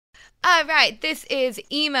All right, this is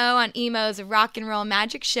Emo on Emo's Rock and Roll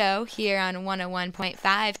Magic Show here on 101.5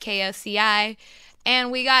 KOCI.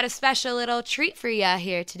 And we got a special little treat for you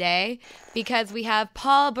here today because we have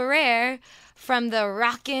Paul Barrere from the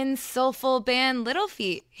rockin' soulful band Little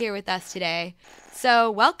Feat here with us today. So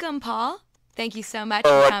welcome, Paul. Thank you so much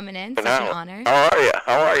for coming in. Such an honor. How are you?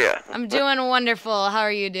 How are you? I'm doing wonderful. How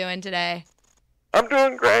are you doing today? I'm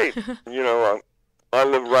doing great. I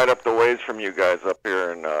live right up the ways from you guys up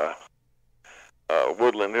here in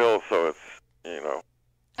Woodland Hills, so it's.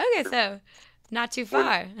 Okay, so not too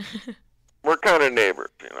far. We're kind of neighbors,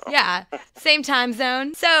 Yeah, same time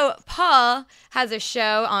zone. So Paul has a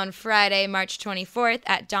show on Friday, March 24th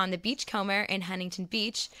at Don the Beachcomber in Huntington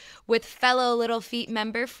Beach with fellow Little Feat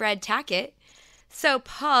member Fred Tackett. So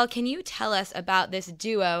Paul, can you tell us about this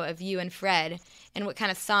duo of you and Fred and what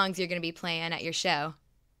kind of songs you're going to be playing at your show?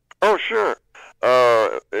 Oh, sure.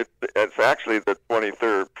 It's actually the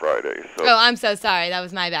 23rd Friday. So. Oh, I'm so sorry. That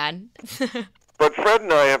was my bad. But Fred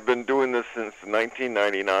and I have been doing this since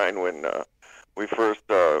 1999 when we first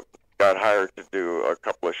got hired to do a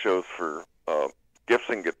couple of shows for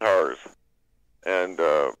Gibson Guitars. And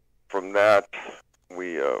from that,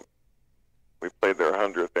 we played their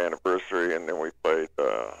 100th anniversary, and then we played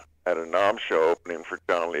at a Nam show opening for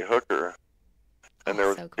John Lee Hooker. And there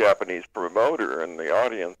was so a cool. Japanese promoter in the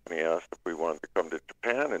audience, and he asked if we wanted to come to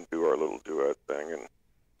Japan and do our little duet thing. And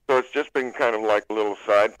so it's just been kind of like a little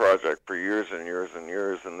side project for years and years and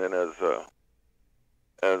years. And then as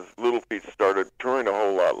Little Feat started touring a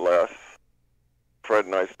whole lot less, Fred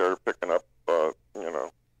and I started picking up,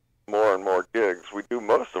 more and more gigs. We do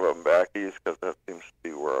most of them back east because that seems to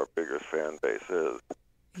be where our biggest fan base is.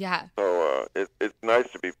 Yeah. So it's nice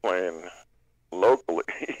to be playing locally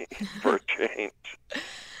for a change.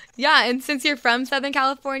 Yeah, and since you're from Southern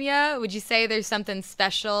California, would you say there's something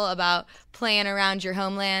special about playing around your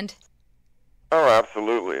homeland? Oh,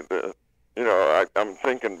 absolutely. I'm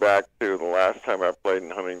thinking back to the last time I played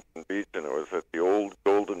in Huntington Beach, and it was at the old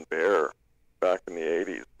Golden Bear back in the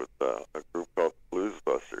 80s with a group called Blues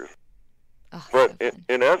Busters. Oh, But so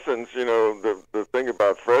in essence, the thing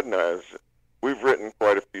about Fred and I is we've written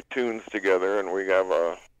quite a few tunes together, and we have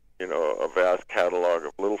a vast catalog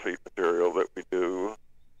of Little Feat material that we do.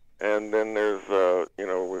 And then there's,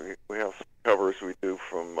 we have some covers we do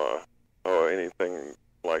from anything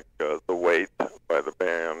like The Weight by the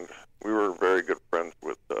band. We were very good friends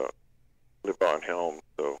with Levon Helm,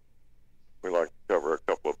 so we like to cover a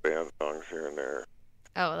couple of band songs here and there.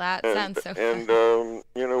 Oh, that sounds so fun.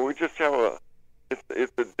 And, we just have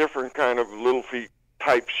it's a different kind of Little Feat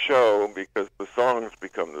type show because the songs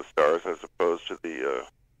become the stars as opposed to the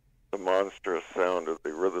monstrous sound of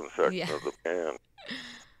the rhythm section of the band.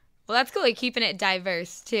 Well, that's cool. You're keeping it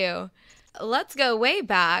diverse, too. Let's go way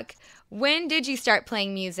back. When did you start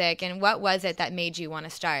playing music, and what was it that made you want to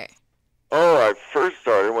start? Oh, I first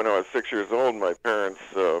started when I was 6 years old. My parents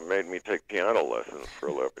made me take piano lessons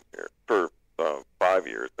for 5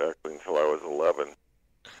 years, actually, until I was 11.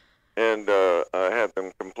 And I had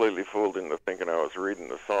them completely fooled into thinking I was reading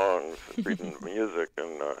the songs, reading the music,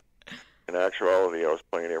 and in actuality, I was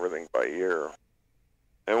playing everything by ear.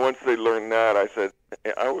 And once they learned that, I said,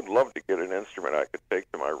 I would love to get an instrument I could take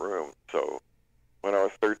to my room. So when I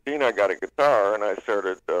was 13, I got a guitar, and I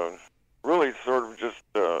started really sort of just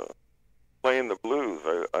playing the blues.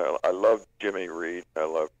 I loved Jimmy Reed. I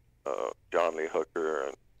loved John Lee Hooker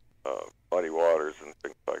and Muddy Waters and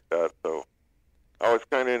things like that. So I was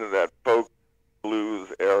kind of into that folk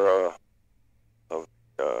blues era of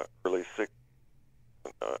early 60s.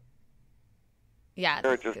 Yeah,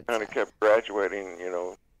 I just kind of kept graduating,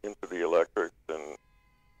 into the electrics, and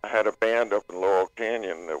I had a band up in Laurel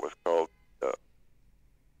Canyon that was called,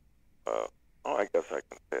 I guess I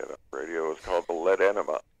can say it on radio. It was called the Lead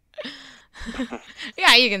Enema.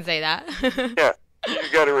 Yeah, you can say that. Yeah,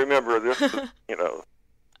 you got to remember this is,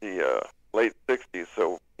 the late 60s,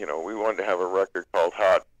 so, we wanted to have a record called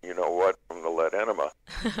Hot, You Know What, from the Lead Enema.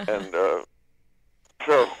 And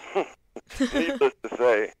so, needless to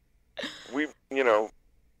say, we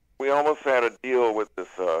almost had a deal with this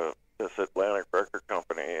Atlantic record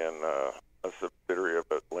company and a subsidiary of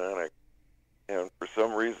Atlantic. And for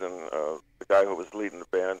some reason, the guy who was leading the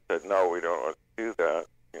band said, "No, we don't want to do that."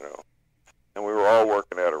 And we were all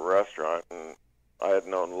working at a restaurant, and I had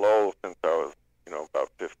known Lowell since I was, about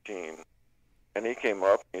 15. And he came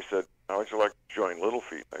up and he said, "How would you like to join Little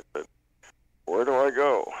Feat?" I said, "Where do I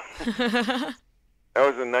go?" That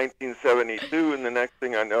was in 1972, and the next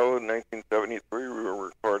thing I know, in 1973, we were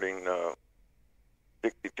recording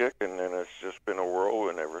Dixie Chicken, and it's just been a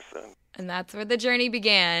whirlwind ever since. And that's where the journey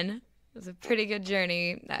began. It was a pretty good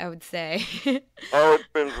journey, I would say. Oh,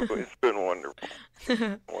 it's been wonderful.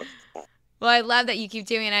 Wonderful. Well, I love that you keep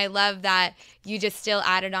doing it. I love that you just still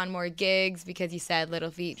added on more gigs because you said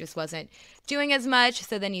Little Feat just wasn't doing as much.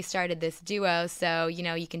 So then you started this duo. So,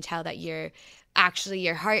 you can tell that your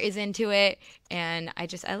heart is into it. And I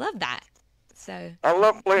love that. So I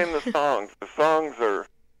love playing the songs. The songs are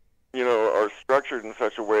structured in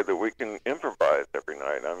such a way that we can improvise every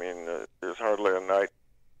night. I mean, there's hardly a night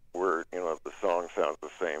where, the song sounds the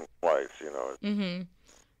same twice, Mm-hmm.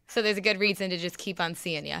 So there's a good reason to just keep on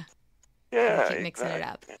seeing you. Yeah, Keep mixing it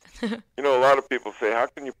up. A lot of people say, how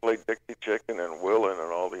can you play Dixie Chicken and Willin'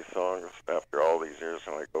 and all these songs after all these years?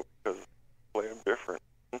 And I go, because I play them different.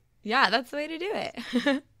 Yeah, that's the way to do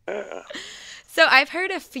it. Yeah. So I've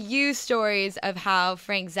heard a few stories of how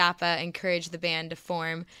Frank Zappa encouraged the band to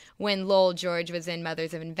form when Lowell George was in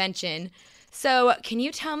Mothers of Invention. So can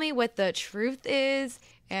you tell me what the truth is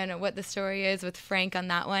and what the story is with Frank on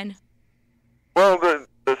that one? Well,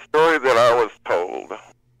 the story that I was told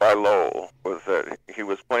by Lowell was that he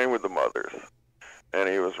was playing with the Mothers, and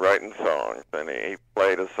he was writing songs, and he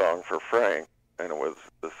played a song for Frank, and it was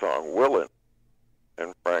the song Willin'.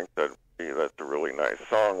 And Frank said, "Gee, that's a really nice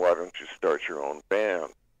song. Why don't you start your own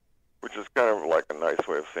band?" Which is kind of like a nice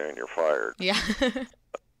way of saying you're fired. Yeah.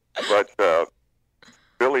 But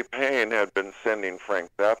Billy Payne had been sending Frank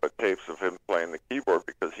Zappa tapes of him playing the keyboard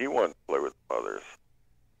because he wanted to play with the Mothers.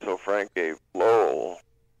 So Frank gave Lowell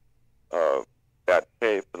that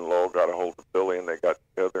tape, and Lowell got a hold of Billy, and they got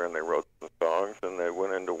together and they wrote some songs, and they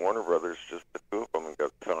went into Warner Brothers, just the two of them, and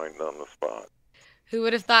got signed on the spot. Who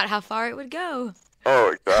would have thought how far it would go?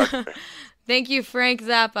 Oh, exactly. Thank you, Frank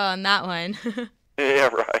Zappa, on that one. Yeah,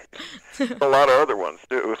 right. A lot of other ones,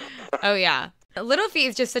 too. Oh, yeah. Little Feat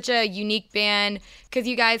is just such a unique band because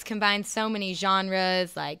you guys combine so many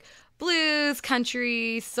genres like blues,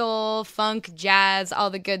 country, soul, funk, jazz, all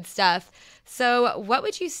the good stuff. So what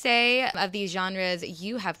would you say of these genres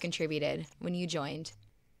you have contributed when you joined?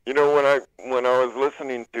 When I was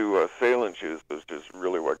listening to Sail and Shoes, was just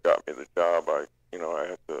really what got me the job. I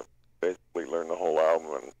had to basically learn the whole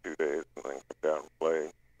album in 2 days and then come down and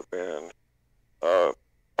play the band.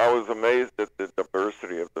 I was amazed at the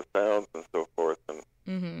diversity of the sounds and so forth,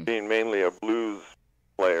 and being mainly a blues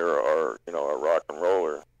player or a rock and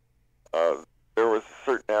roller, there was a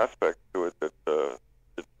certain aspect to it that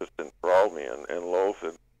just enthralled me. And Lowell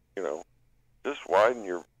said, just widen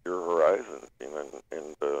your horizons,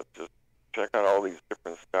 and just check out all these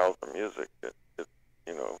different styles of music. It's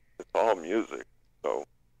all music. So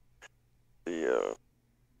the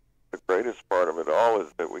greatest part of it all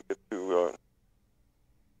is that we get to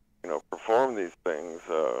perform these things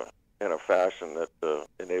in a fashion that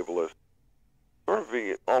enable us sort of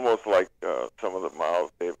be almost like some of the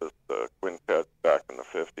Miles Davis quintets back in the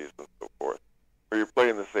 50s and so forth, where you're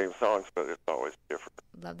playing the same songs, but it's always different.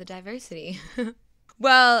 Love the diversity.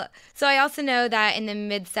 Well, so I also know that in the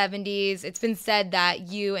mid-'70s, it's been said that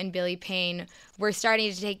you and Billy Payne were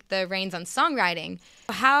starting to take the reins on songwriting.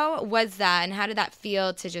 How was that, and how did that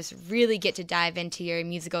feel to just really get to dive into your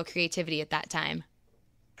musical creativity at that time?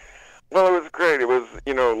 Well, it was great. It was,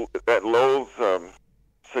 that Lowell's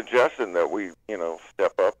suggestion that we,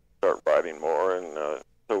 step up, start writing more, and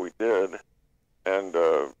so we did. And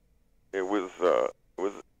it was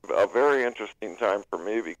a very interesting time for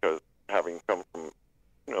me because having come from,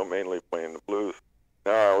 mainly playing the blues,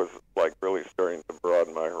 now I was like really starting to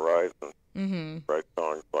broaden my horizons. Write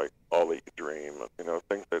songs like All That You Dream,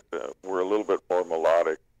 things that were a little bit more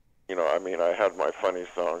melodic. I had my funny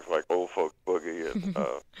songs like Old Folks Boogie and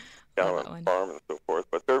Down on the Farm and so forth,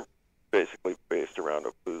 but they're basically based around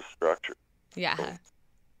a blues structure. Yeah. So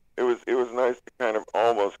it was nice to kind of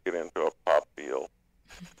almost get into a pop feel.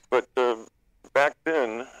 But back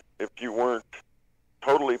then, if you weren't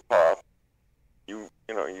totally pop, you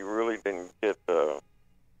really didn't get a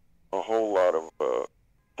whole lot of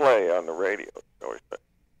play on the radio, I always say.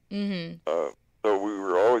 So we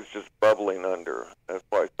were always just bubbling under. That's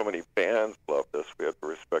why so many bands loved us. We had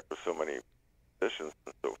respect for so many musicians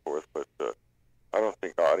and so forth, but I don't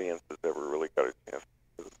think audiences ever really got a chance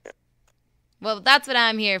to do it. Well, that's what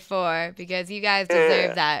I'm here for, because you guys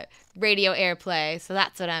deserve that radio airplay, so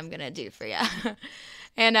that's what I'm going to do for you.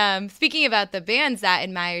 And speaking about the bands that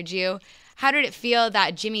admired you, how did it feel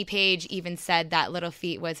that Jimmy Page even said that Little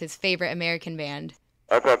Feat was his favorite American band?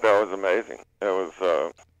 I thought that was amazing. It was,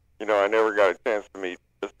 I never got a chance to meet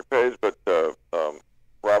Mr. Page, but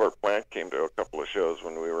Robert Plant came to a couple of shows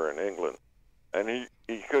when we were in England, and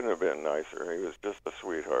he couldn't have been nicer. He was just a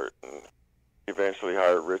sweetheart, and he eventually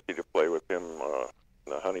hired Richie to play with him,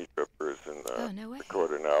 the Honey Trippers, and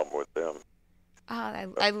recorded an album with them.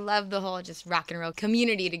 I love the whole just rock and roll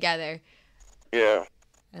community together. Yeah.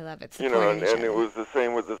 I love it. You know, Supporting and, each and it other. was the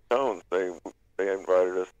same with the Stones. They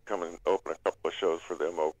invited us to come and open a couple of shows for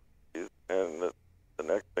them overseas, and the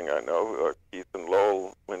next thing I know, Keith and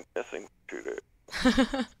Lowell went missing for 2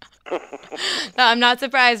 days. No, I'm not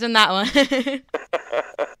surprised on that one.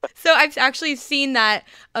 So I've actually seen that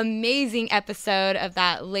amazing episode of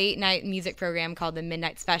that late night music program called The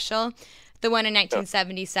Midnight Special. The one in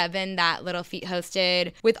 1977 that Little Feat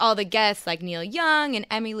hosted with all the guests like Neil Young and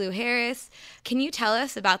Emmylou Harris. Can you tell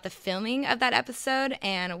us about the filming of that episode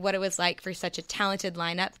and what it was like for such a talented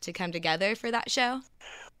lineup to come together for that show?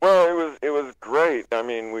 Well, it was great. I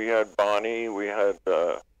mean, we had Bonnie, we had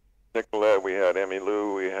Nicolette, we had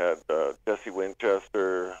Emmylou, we had Jesse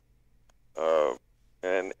Winchester,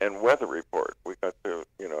 and Weather Report. We got to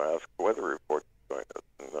ask Weather Report to join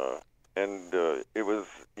us, and it was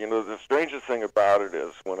the strangest thing about it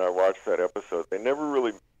is when I watched that episode, they never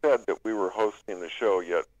really said that we were hosting the show,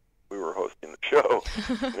 yet we were hosting the show.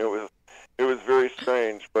 it was very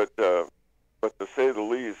strange, but to say the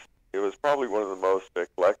least, it was probably one of the most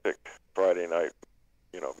eclectic Friday night,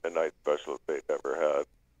 midnight specials they'd ever had.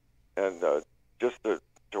 And just to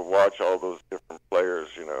watch all those different players,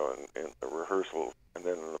 in the rehearsal and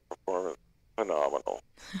then in the performance, phenomenal.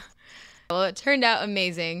 Well, it turned out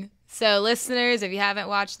amazing. So listeners, if you haven't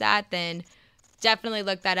watched that, then definitely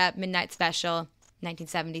look that up. Midnight Special,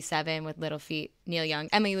 1977 with Little Feat, Neil Young,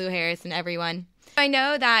 Emmylou Harris, and everyone. I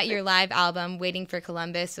know that your live album, Waiting for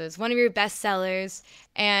Columbus, was one of your best sellers,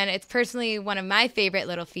 and it's personally one of my favorite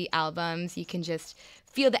Little Feat albums. You can just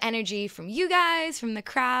feel the energy from you guys, from the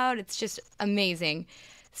crowd. It's just amazing.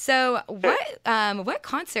 So what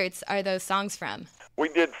concerts are those songs from? We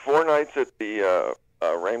did 4 nights at the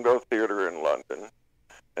Rainbow Theatre in London,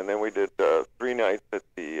 and then we did 3 nights at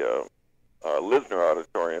the Lisner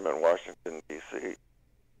Auditorium in Washington, D.C.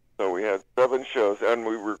 So we had 7 shows, and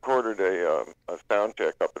we recorded a sound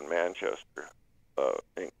check up in Manchester,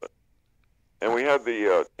 England. And we had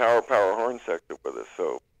the Tower Power Horn Sector with us,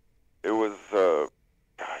 so it was,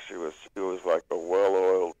 it was like a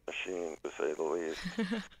well-oiled machine, to say the least.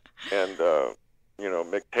 And,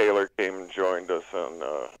 Mick Taylor came and joined us on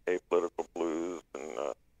Apolitical Blues,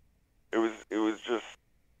 and it was just,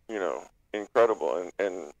 incredible.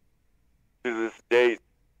 And to this date,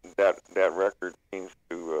 that record seems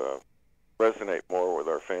to resonate more with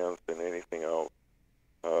our fans than anything else.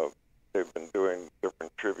 They've been doing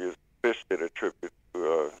different tributes. Fish did a tribute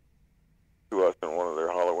to us in one of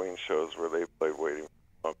their Halloween shows where they played Waiting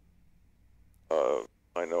for Columbus.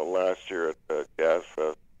 I know last year at the Jazz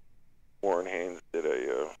Fest, Warren Haynes did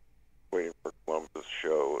a Waiting for Columbus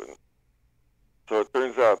show. And so it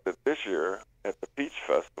turns out that this year at the Peach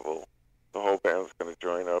Festival, the whole band's going to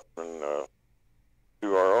join up and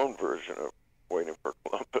do our own version of Waiting for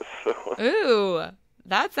Columbus. So, ooh,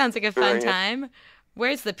 that sounds like a fun time.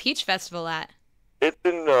 Where's the Peach Festival at? It's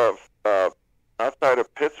in outside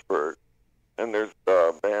of Pittsburgh, and there's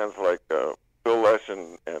bands like Phil Lesh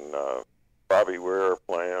and Bobby Weir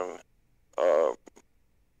playing,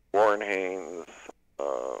 Warren Haynes,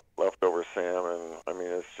 Leftover Salmon. I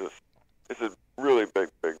mean, it's a really big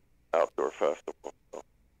outdoor festival. So.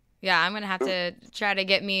 Yeah, I'm going to have to try to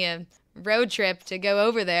get me a road trip to go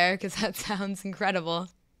over there because that sounds incredible.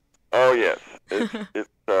 Oh, yes. It's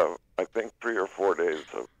I think 3 or 4 days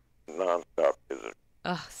of nonstop music.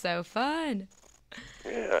 Oh, so fun.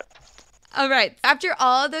 Yeah. All right. After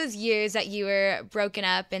all those years that you were broken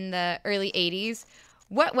up in the early 80s,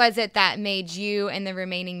 what was it that made you and the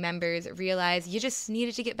remaining members realize you just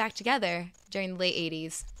needed to get back together during the late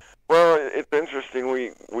 80s? Well, it's interesting.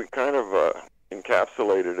 We kind of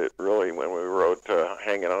encapsulated it really when we wrote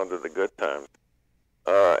Hanging On to the Good Times.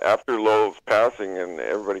 After Lowell's passing and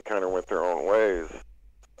everybody kind of went their own ways,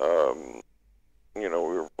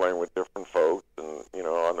 we were playing with different folks and,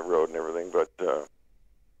 on the road and everything. But the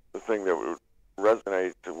thing that would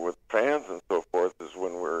resonate with fans and so forth is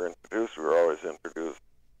when we were always introduced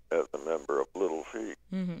as a member of Little Feat.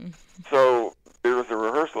 Mm-hmm. So there was a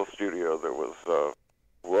rehearsal studio that was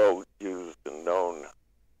well used and known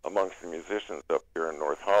amongst the musicians up here in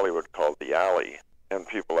North Hollywood called The Alley. And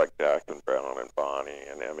people like Jacqueline Brown and Bonnie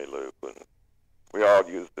and Emmylou, and we all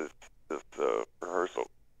used this rehearsal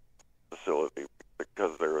facility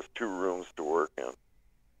because there was 2 rooms to work in.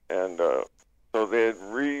 And so they had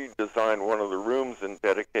redesigned one of the rooms and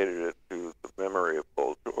dedicated it to the memory of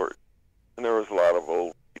Bull George. And there was a lot of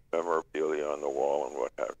old memorabilia on the wall and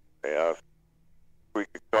what have you. They asked if we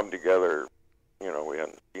could come together, we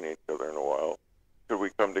hadn't seen each other in a while, could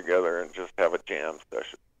we come together and just have a jam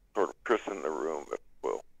session, sort of christen the room, if you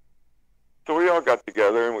will. So we all all got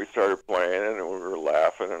together and we started playing, and we were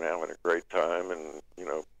laughing and having a great time, and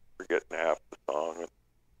forgetting half the song,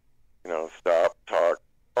 and stop, talk.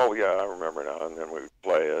 Oh yeah, I remember now, and then we would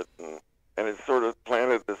play it, and it sort of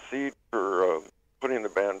planted the seed for putting the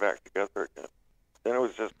band back together again. Then it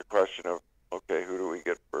was just a question of, okay, who do we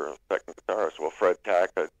get for a second guitarist? Well, Fred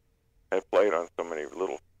Tack had played on so many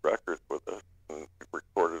little records with us and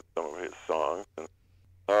recorded some of his songs, and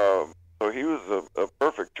so he was a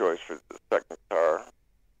perfect choice for the second guitar.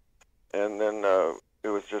 And then it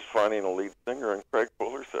was just finding a lead singer, and Craig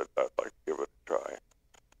Fuller said, I'd like to give it a try.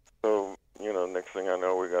 So, next thing I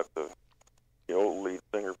know, we got the old lead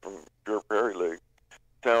singer from Pure Prairie League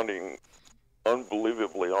sounding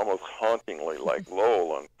unbelievably, almost hauntingly like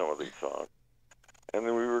Lowell on some of these songs. And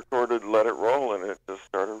then we recorded Let It Roll, and it just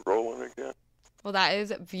started rolling again. Well, that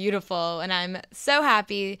is beautiful, and I'm so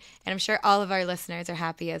happy, and I'm sure all of our listeners are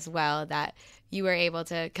happy as well, that you were able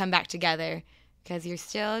to come back together, because you're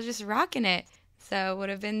still just rocking it. So it would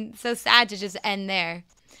have been so sad to just end there.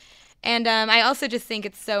 And I also just think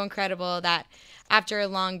it's so incredible that after a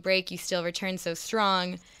long break, you still return so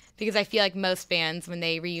strong, because I feel like most bands, when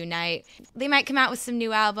they reunite, they might come out with some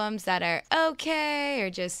new albums that are okay, or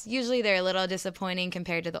just usually they're a little disappointing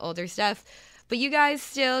compared to the older stuff. But you guys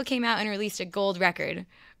still came out and released a gold record,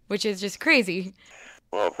 which is just crazy.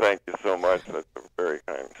 Well, thank you so much. That's a very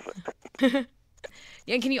kind thing.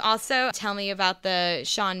 Yeah, can you also tell me about the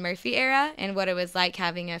Sean Murphy era and what it was like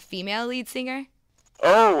having a female lead singer?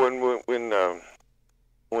 Oh,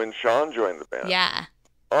 when Sean joined the band. Yeah.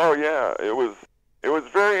 Oh yeah, it was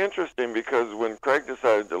very interesting, because when Craig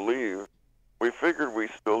decided to leave, we figured we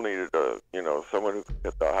still needed someone who could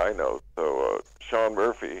hit the high notes. So Sean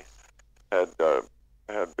Murphy had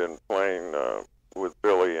been playing with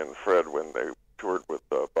Billy and Fred when they toured with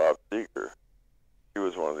Bob Seger. He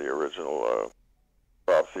was one of the original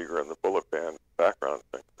Bob Seger and the Bullet Band background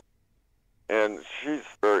singers. And she's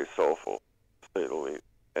very soulful, to say the least.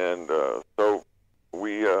 And so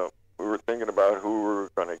we were thinking about who we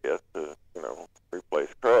were going to get to,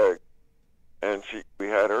 replace Craig. And we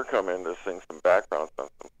had her come in to sing some backgrounds on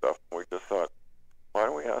some stuff. And we just thought, why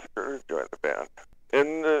don't we ask her to join the band?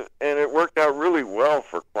 And it worked out really well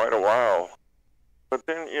for quite a while. But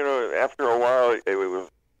then, after a while,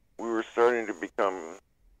 we were starting to become,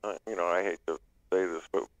 I hate to say this,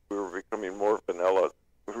 but we were becoming more vanilla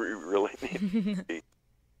than we really needed to be.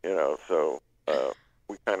 So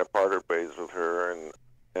we kind of parted ways with her,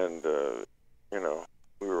 and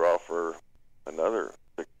we were off for another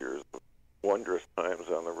 6 years of wondrous times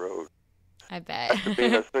on the road. I bet. After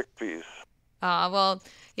being a six-piece. Well,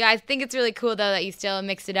 yeah, I think it's really cool, though, that you still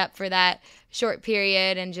mixed it up for that short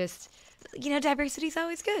period, and just, diversity's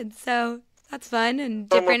always good. So that's fun and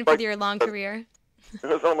different with your long career. It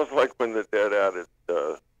was almost like when the Dead added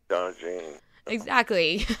Donna Jean.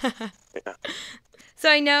 Exactly. Yeah. So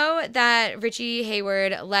I know that Richie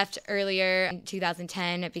Hayward left earlier in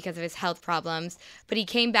 2010 because of his health problems, but he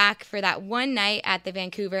came back for that one night at the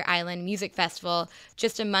Vancouver Island Music Festival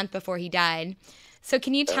just a month before he died. So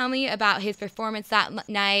can you tell me about his performance that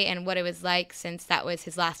night and what it was like, since that was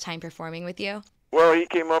his last time performing with you? Well, he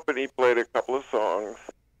came up and he played a couple of songs.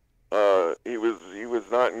 He was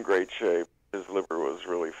not in great shape. His liver was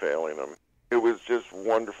really failing him. It was just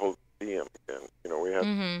wonderful to see him again. We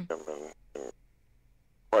hadn't seen him in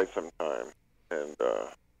quite some time, and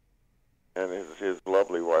his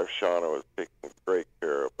lovely wife Shauna was taking great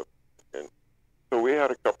care of him. And so we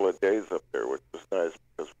had a couple of days up there, which was nice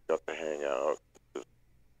because we got to hang out, just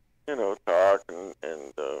talk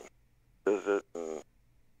and visit and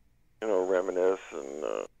reminisce, and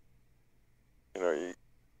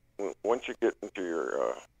once you get into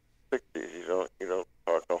your 60s, you don't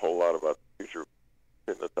talk a whole lot about the future.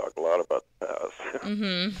 You tend to talk a lot about the past.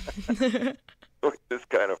 Mm-hmm. Which is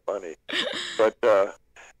kind of funny, but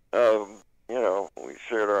we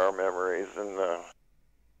shared our memories, and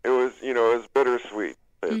it was bittersweet.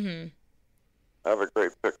 Mm-hmm. I have a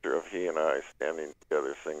great picture of he and I standing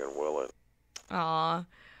together singing "Willin'." Aw.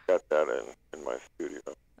 Got that in my studio.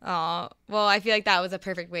 Aw. Well, I feel like that was a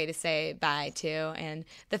perfect way to say bye, too. And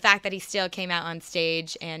the fact that he still came out on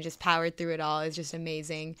stage and just powered through it all is just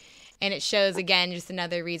amazing. And it shows, again, just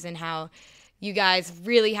another reason how you guys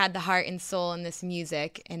really had the heart and soul in this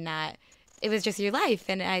music, and that it was just your life.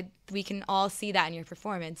 And we can all see that in your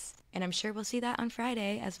performance. And I'm sure we'll see that on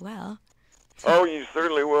Friday as well. Oh, you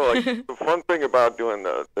certainly will. The fun thing about doing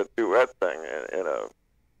the duet thing in a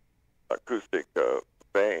acoustic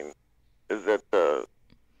vein is that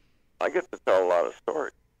I get to tell a lot of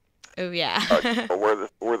stories. Oh, yeah.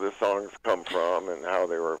 Where the songs come from and how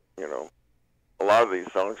they were, a lot of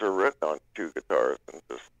these songs are written on two guitars and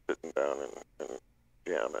just sitting down and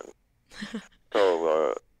jamming.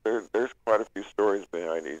 So there's quite a few stories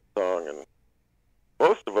behind each song, and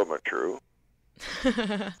most of them are true.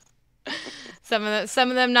 Some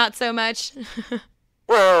of them not so much.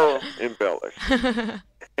 Well, embellished.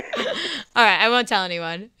 All right, I won't tell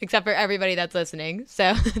anyone except for everybody that's listening.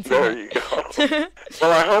 So there you go.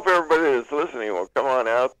 Well, I hope everybody that's listening will come on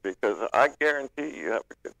out, because I guarantee you have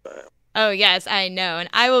a good time. Oh yes, I know, and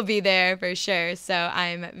I will be there for sure. So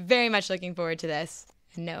I'm very much looking forward to this.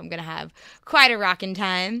 I know I'm gonna have quite a rockin'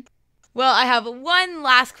 time. Well, I have one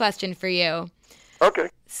last question for you. Okay.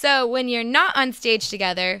 So when you're not on stage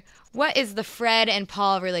together, what is the Fred and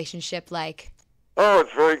Paul relationship like? Oh,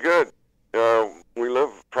 it's very good. We live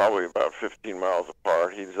probably about 15 miles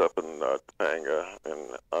apart. He's up in Topanga,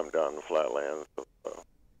 and I'm down in the flatlands of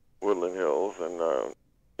Woodland Hills, and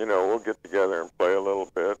we'll get together and play a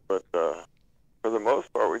little bit. But for the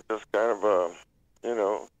most part, we just kind of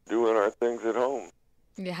doing our things at home.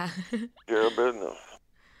 Yeah. Share business.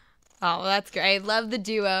 Oh, well, that's great. I love the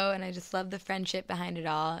duo, and I just love the friendship behind it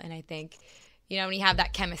all. And I think, when you have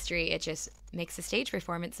that chemistry, it just makes the stage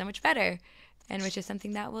performance so much better, and which is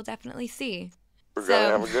something that we'll definitely see. We're going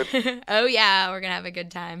to have a good... Oh, yeah, we're going to have a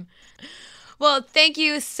good time. Well, thank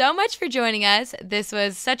you so much for joining us. This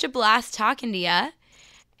was such a blast talking to you.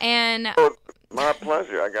 And my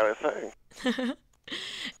pleasure, I got to say.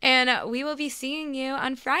 And we will be seeing you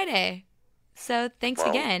on Friday. So thanks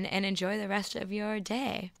again, and enjoy the rest of your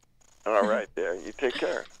day. All right, there. You take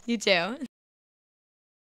care. You too.